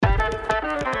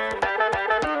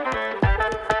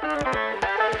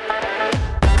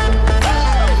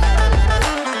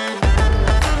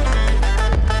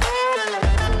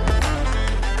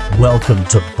Welcome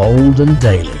to Bold and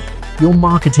Daily, your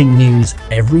marketing news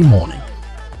every morning.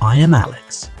 I am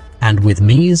Alex, and with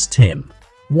me is Tim.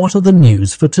 What are the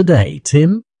news for today,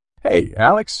 Tim? Hey,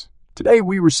 Alex. Today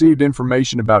we received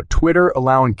information about Twitter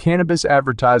allowing cannabis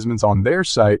advertisements on their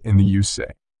site in the USA.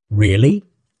 Really?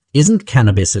 Isn't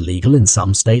cannabis illegal in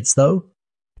some states, though?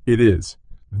 It is.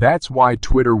 That's why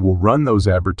Twitter will run those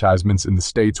advertisements in the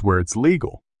states where it's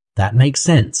legal. That makes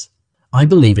sense. I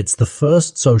believe it's the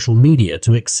first social media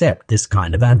to accept this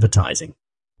kind of advertising.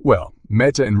 Well,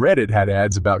 Meta and Reddit had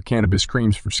ads about cannabis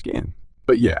creams for skin.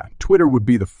 But yeah, Twitter would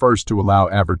be the first to allow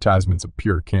advertisements of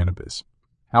pure cannabis.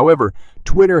 However,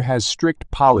 Twitter has strict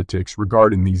politics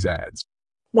regarding these ads.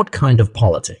 What kind of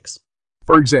politics?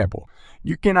 For example,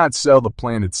 you cannot sell the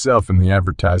plant itself in the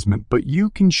advertisement, but you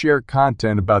can share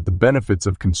content about the benefits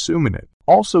of consuming it.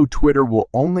 Also, Twitter will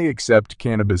only accept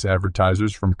cannabis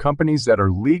advertisers from companies that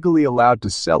are legally allowed to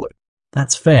sell it.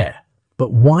 That's fair.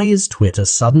 But why is Twitter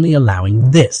suddenly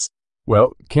allowing this?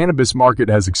 Well, cannabis market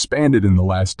has expanded in the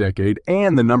last decade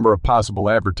and the number of possible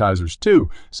advertisers too,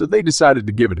 so they decided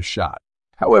to give it a shot.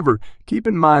 However, keep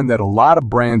in mind that a lot of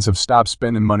brands have stopped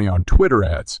spending money on Twitter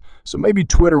ads, so maybe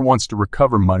Twitter wants to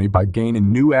recover money by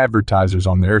gaining new advertisers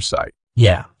on their site.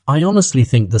 Yeah, I honestly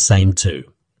think the same too.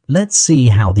 Let's see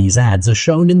how these ads are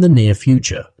shown in the near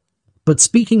future. But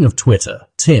speaking of Twitter,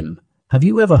 Tim, have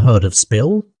you ever heard of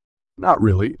Spill? Not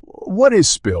really. What is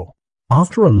Spill?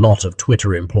 After a lot of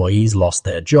Twitter employees lost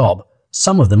their job,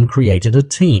 some of them created a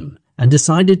team and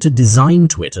decided to design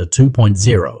Twitter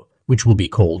 2.0, which will be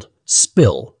called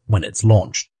Spill when it's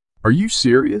launched. Are you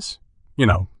serious? You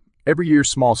know, every year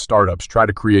small startups try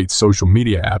to create social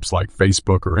media apps like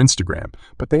Facebook or Instagram,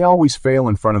 but they always fail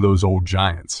in front of those old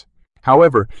giants.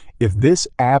 However, if this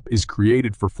app is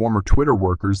created for former Twitter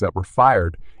workers that were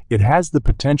fired, it has the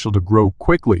potential to grow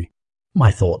quickly. My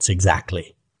thoughts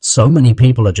exactly. So many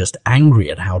people are just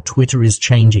angry at how Twitter is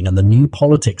changing and the new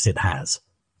politics it has.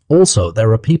 Also,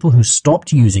 there are people who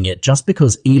stopped using it just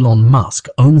because Elon Musk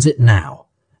owns it now,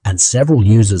 and several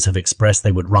users have expressed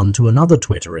they would run to another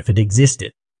Twitter if it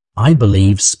existed. I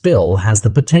believe Spill has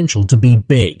the potential to be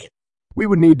big. We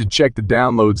would need to check the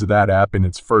downloads of that app in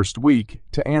its first week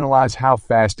to analyze how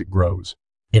fast it grows.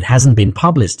 It hasn't been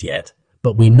published yet,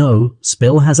 but we know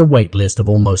Spill has a wait list of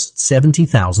almost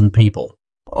 70,000 people.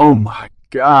 Oh my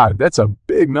God, that's a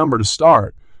big number to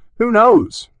start. Who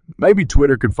knows? Maybe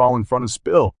Twitter could fall in front of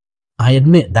Spill. I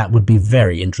admit that would be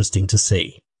very interesting to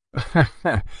see.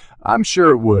 I'm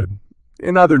sure it would.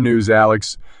 In other news,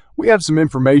 Alex, we have some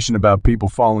information about people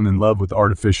falling in love with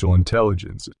artificial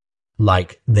intelligence.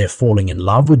 Like they're falling in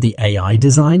love with the AI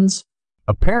designs?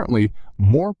 Apparently,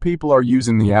 more people are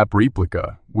using the app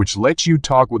Replika, which lets you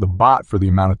talk with a bot for the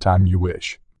amount of time you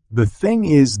wish. The thing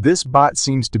is, this bot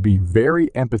seems to be very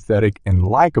empathetic and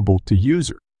likable to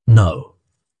users. No.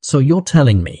 So you're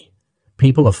telling me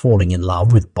people are falling in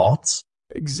love with bots?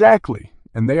 Exactly,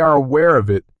 and they are aware of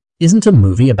it. Isn't a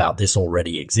movie about this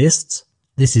already exists?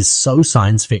 This is so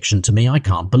science fiction to me I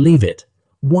can't believe it.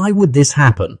 Why would this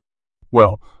happen?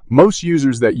 Well, most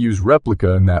users that use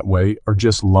Replika in that way are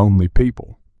just lonely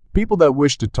people. People that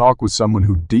wish to talk with someone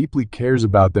who deeply cares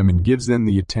about them and gives them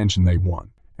the attention they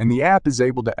want. And the app is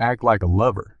able to act like a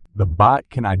lover. The bot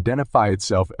can identify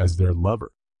itself as their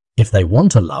lover. If they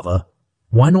want a lover,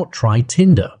 why not try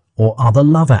Tinder or other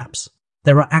love apps?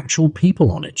 There are actual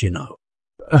people on it, you know.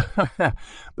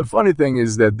 The funny thing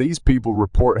is that these people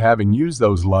report having used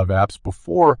those love apps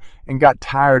before and got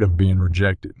tired of being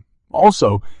rejected.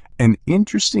 Also, an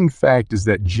interesting fact is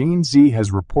that Gen Z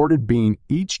has reported being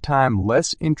each time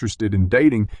less interested in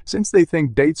dating since they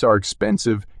think dates are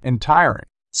expensive and tiring.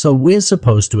 So we're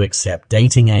supposed to accept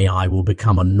dating AI will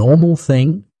become a normal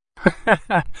thing?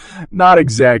 Not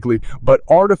exactly, but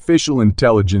artificial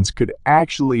intelligence could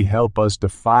actually help us to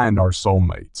find our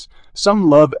soulmates. Some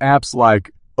love apps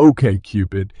like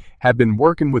OkCupid have been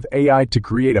working with AI to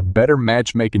create a better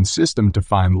matchmaking system to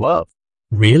find love.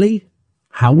 Really?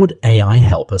 How would AI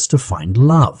help us to find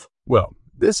love? Well,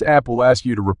 this app will ask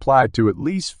you to reply to at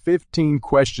least 15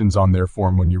 questions on their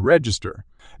form when you register.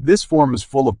 This form is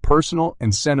full of personal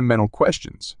and sentimental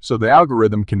questions, so the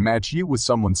algorithm can match you with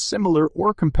someone similar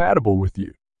or compatible with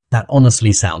you. That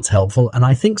honestly sounds helpful, and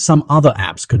I think some other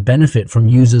apps could benefit from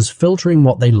users filtering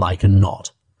what they like and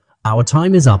not. Our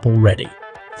time is up already.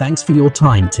 Thanks for your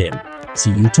time, Tim.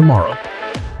 See you tomorrow.